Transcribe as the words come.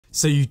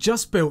So you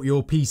just built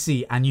your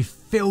PC and you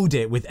filled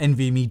it with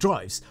NVMe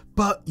drives,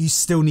 but you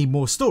still need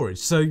more storage.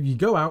 So you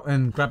go out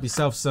and grab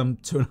yourself some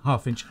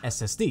 2.5-inch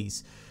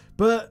SSDs,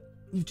 but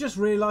you've just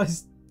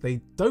realized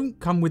they don't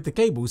come with the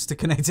cables to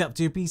connect it up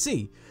to your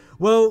PC.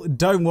 Well,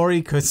 don't worry,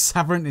 because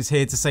SABRENT is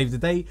here to save the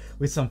day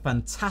with some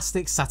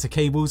fantastic SATA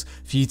cables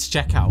for you to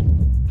check out.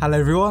 Hello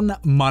everyone,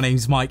 my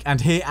name's Mike,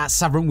 and here at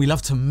SABRENT we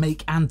love to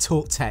make and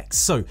talk tech.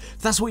 So if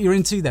that's what you're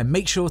into, then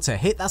make sure to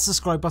hit that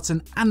subscribe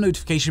button and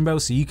notification bell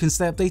so you can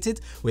stay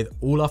updated with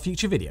all our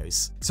future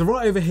videos. So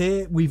right over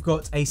here, we've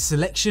got a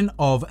selection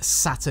of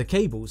SATA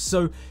cables.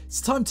 So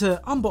it's time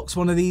to unbox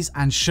one of these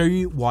and show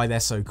you why they're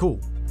so cool.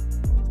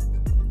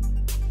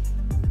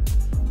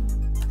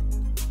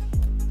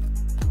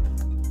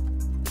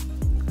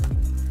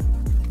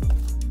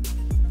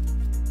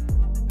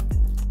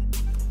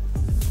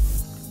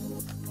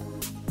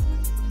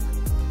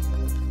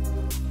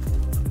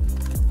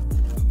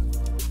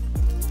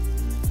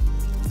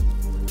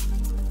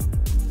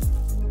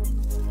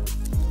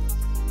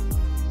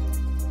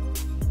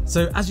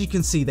 So as you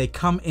can see, they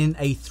come in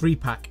a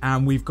 3-pack,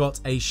 and we've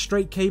got a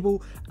straight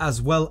cable as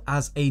well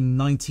as a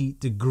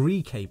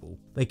 90-degree cable.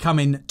 They come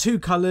in 2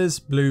 colors,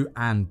 blue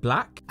and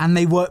black, and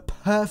they work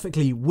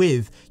perfectly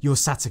with your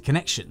SATA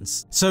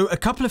connections. So a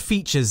couple of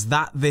features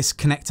that this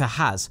connector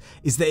has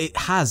is that it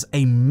has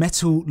a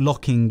metal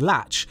locking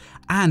latch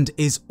and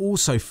is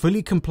also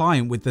fully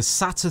compliant with the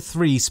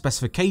SATA III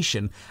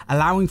specification,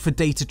 allowing for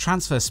data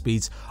transfer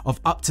speeds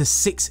of up to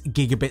 6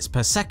 gigabits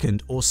per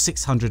second or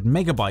 600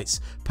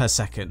 megabytes per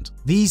second.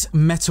 These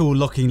metal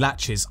locking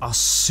latches are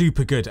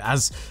super good,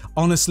 as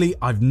honestly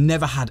I've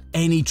never had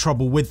any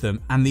trouble with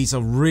them, and these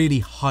are really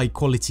high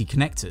quality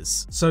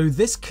connectors. So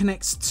this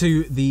connects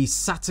to the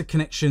SATA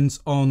connections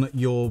on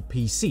your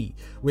PC,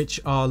 which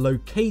are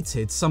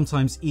located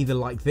sometimes either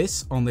like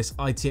this on this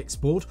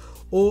ITX board,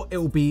 or it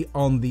will be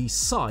on the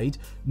side,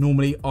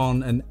 normally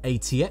on an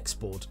ATX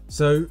board.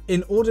 So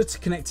in order to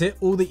connect it,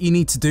 all that you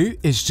need to do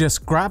is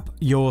just grab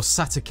your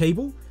SATA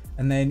cable,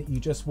 and then you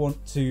just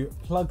want to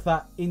plug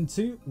that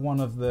into one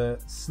of the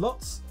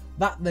slots.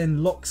 That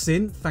then locks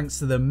in thanks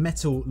to the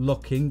metal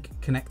locking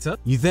connector.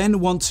 You then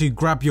want to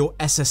grab your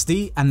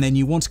SSD, and then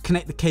you want to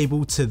connect the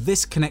cable to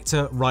this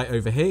connector right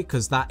over here,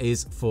 because that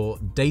is for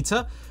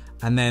data.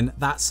 And then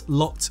that's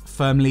locked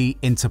firmly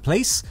into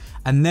place.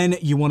 And then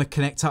you want to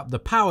connect up the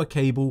power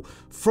cable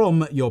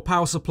from your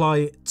power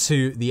supply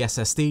to the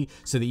SSD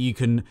so that you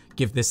can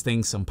give this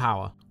thing some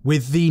power.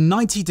 With the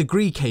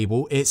 90-degree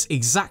cable, it's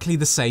exactly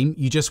the same.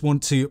 You just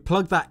want to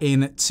plug that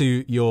in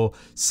to your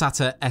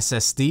SATA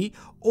SSD,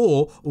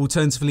 or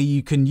alternatively,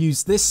 you can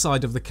use this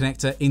side of the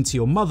connector into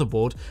your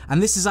motherboard.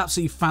 And this is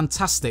absolutely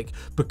fantastic,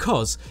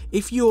 because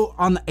if you're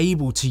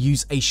unable to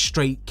use a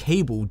straight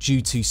cable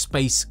due to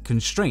space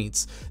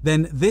constraints,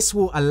 then this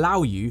will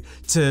allow you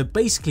to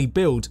basically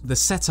build the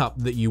setup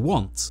that you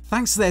want.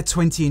 Thanks to their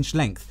 20-inch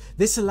length,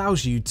 this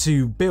allows you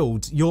to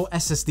build your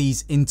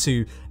SSDs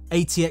into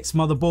ATX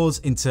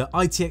motherboards, into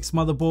ITX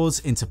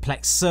motherboards, into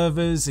Plex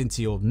servers,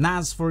 into your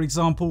NAS, for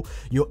example.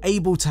 You're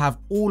able to have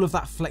all of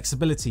that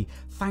flexibility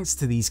thanks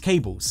to these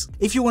cables.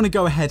 If you want to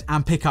go ahead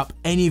and pick up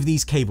any of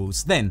these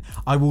cables, then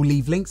I will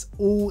leave links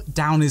all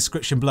down in the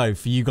description below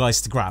for you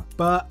guys to grab.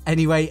 But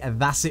anyway,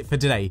 that's it for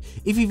today.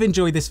 If you've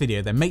enjoyed this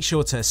video, then make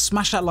sure to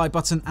smash that like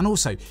button, and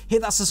also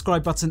hit that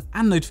subscribe button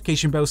and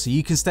notification bell so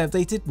you can stay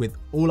updated with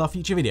all our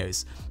future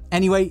videos.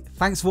 Anyway,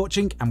 thanks for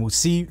watching, and we'll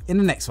see you in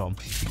the next one.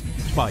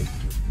 Bye.